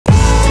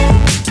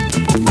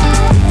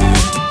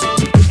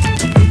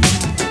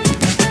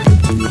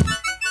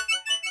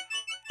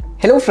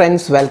Hello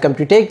friends, welcome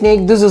to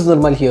Technique. This is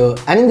Nirmal here,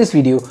 and in this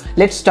video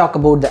let's talk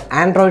about the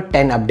Android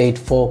 10 update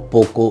for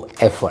Poco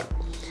F1.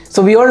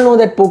 So we all know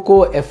that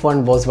Poco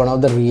F1 was one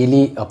of the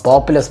really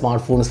popular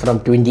smartphones from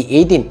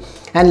 2018,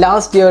 and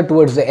last year,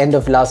 towards the end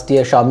of last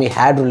year, Xiaomi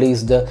had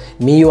released the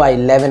MIUI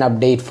 11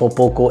 update for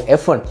Poco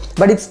F1,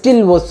 but it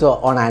still was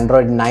on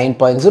Android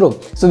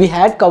 9.0. So we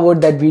had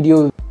covered that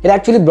video. It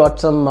actually brought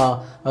some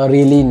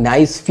really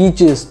nice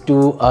features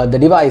to the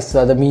device.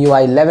 The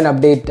MIUI 11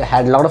 update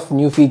had a lot of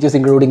new features,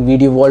 including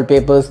video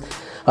wallpapers,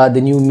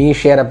 the new Mi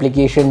Share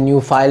application, new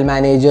file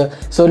manager.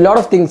 So a lot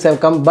of things have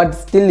come, but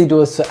still it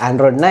was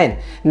Android 9.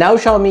 Now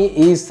Xiaomi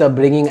is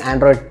bringing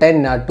Android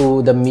 10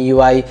 to the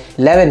MIUI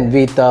 11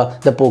 with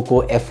the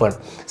Poco F1.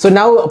 So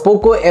now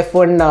Poco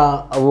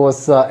F1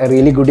 was a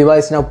really good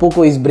device. Now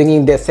Poco is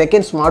bringing their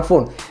second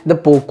smartphone, the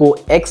Poco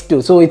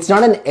X2. So it's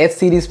not an F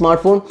series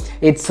smartphone,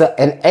 it's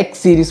an X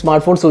series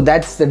smartphone. So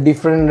that's a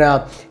different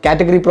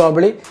category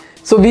probably.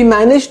 So we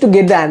managed to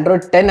get the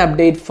Android 10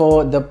 update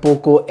for the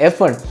Poco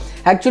F1.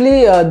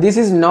 Actually, this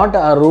is not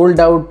rolled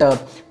out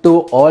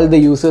to all the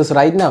users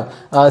right now,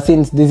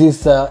 since this is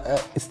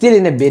still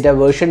in a beta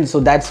version.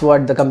 So that's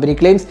what the company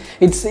claims.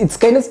 It's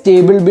kind of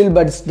stable build,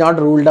 but it's not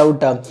rolled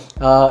out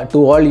to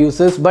all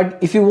users. But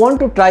if you want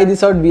to try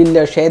this out,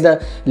 we'll share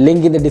the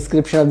link in the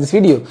description of this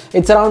video.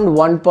 It's around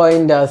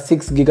 1.6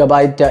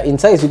 gigabyte in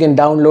size. You can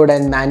download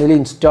and manually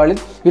install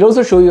it. We'll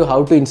also show you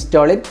how to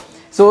install it.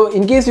 So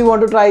in case you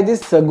want to try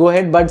this, go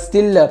ahead, but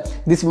still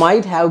this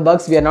might have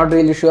bugs. We are not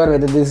really sure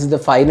whether this is the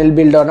final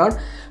build or not,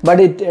 but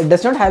it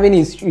does not have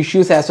any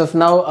issues as of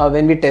now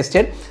when we test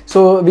it.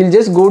 So we'll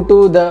just go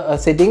to the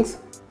settings.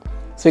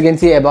 So you can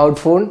see about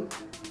phone,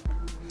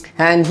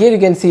 and here you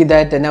can see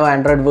that now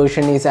Android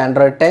version is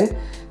Android 10.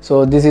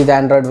 So this is the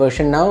Android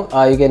version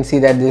now. You can see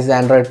that this is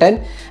Android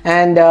 10,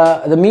 and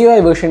the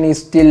MIUI version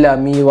is still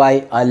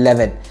MIUI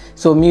 11.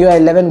 So MIUI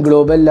 11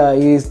 global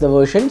is the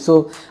version.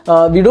 So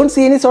we don't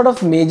see any sort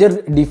of major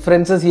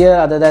differences here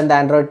other than the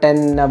Android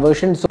 10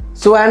 version.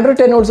 So Android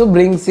 10 also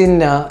brings in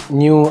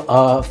new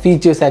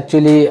features,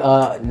 actually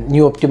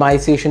new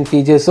optimization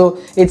features. So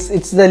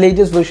it's the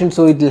latest version,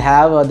 so it will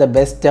have the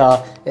best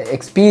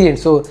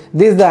experience. So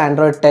this is the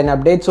Android 10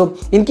 update. So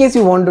in case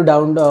you want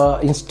to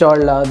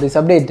install this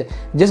update,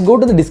 just go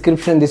to the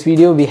description of this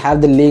video. We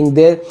have the link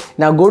there.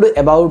 Now go to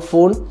about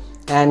phone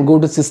and go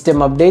to system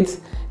updates.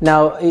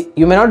 Now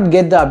you may not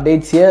get the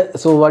updates here,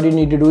 so what you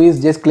need to do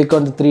is just click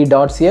on the three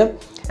dots here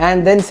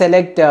and then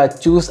select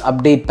choose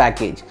update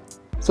package.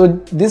 So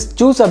this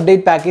choose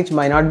update package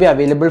might not be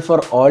available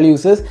for all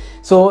users.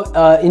 So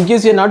in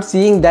case you're not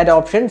seeing that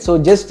option, so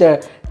just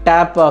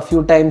tap a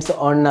few times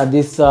on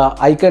this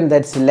icon,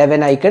 that's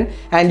 11 icon,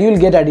 and you'll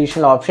get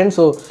additional options.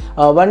 So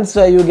once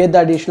you get the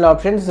additional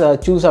options,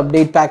 choose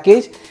update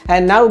package,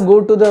 and now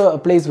go to the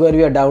place where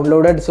you are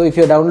downloaded. So if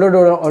you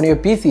downloaded on your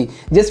PC,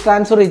 just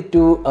transfer it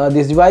to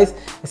this device.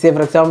 Say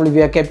for example, we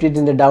have kept it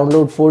in the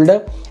download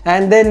folder,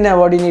 and then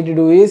what you need to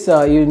do is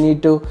you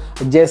need to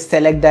just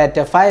select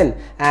that file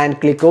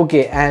and click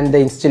OK, and the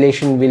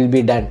installation will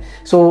be done.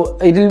 So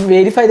it will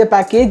verify the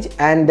package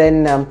and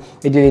then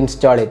it will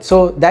install it.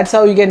 So that's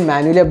how you can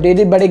manually update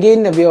it. But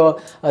again, we are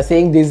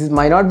saying this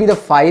might not be the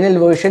final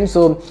version.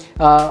 So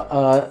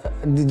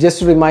just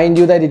to remind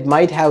you that it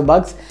might have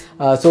bugs.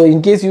 So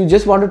in case you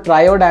just want to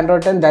try out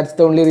Android 10, that's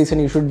the only reason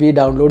you should be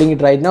downloading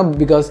it right now,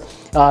 because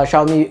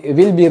Xiaomi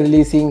will be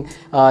releasing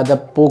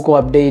the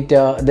Poco update,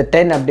 the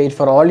 10 update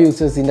for all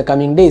users in the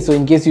coming days. So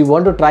in case you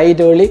want to try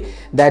it early,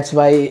 that's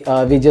why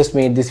we just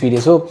made this video.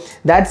 So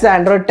that's the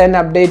Android 10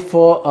 update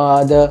for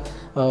the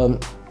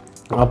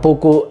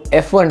Poco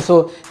F1.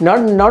 So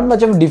not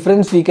much of a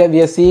difference we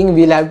are seeing.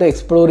 We'll have to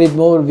explore it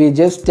more. We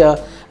just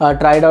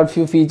tried out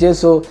few features,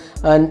 so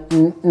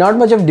not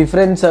much of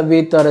difference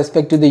with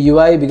respect to the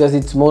UI, because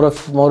it's more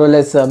or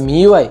less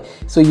MIUI.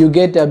 So you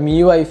get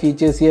MIUI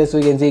features here. So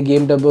you can see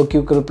game turbo,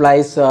 quick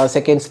replies,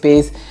 second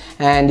space,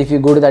 and if you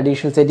go to the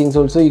additional settings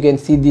also, you can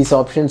see these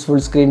options: full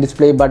screen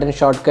display, button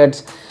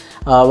shortcuts,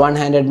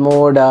 one-handed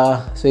mode.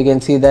 So you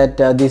can see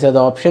that these are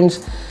the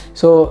options.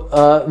 So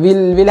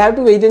we'll have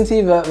to wait and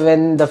see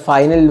when the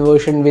final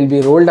version will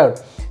be rolled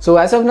out. So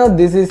as of now,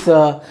 this is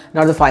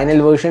not the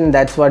final version.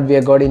 That's what we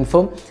have got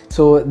info.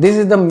 So this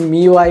is the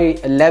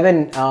MIUI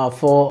 11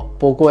 for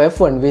Poco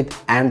F1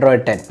 with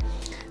Android 10.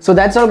 So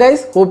that's all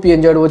guys. Hope you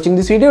enjoyed watching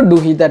this video. Do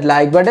hit that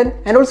like button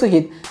and also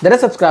hit the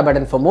subscribe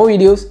button for more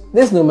videos.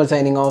 This is Nirmal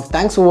signing off.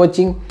 Thanks for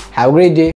watching. Have a great day.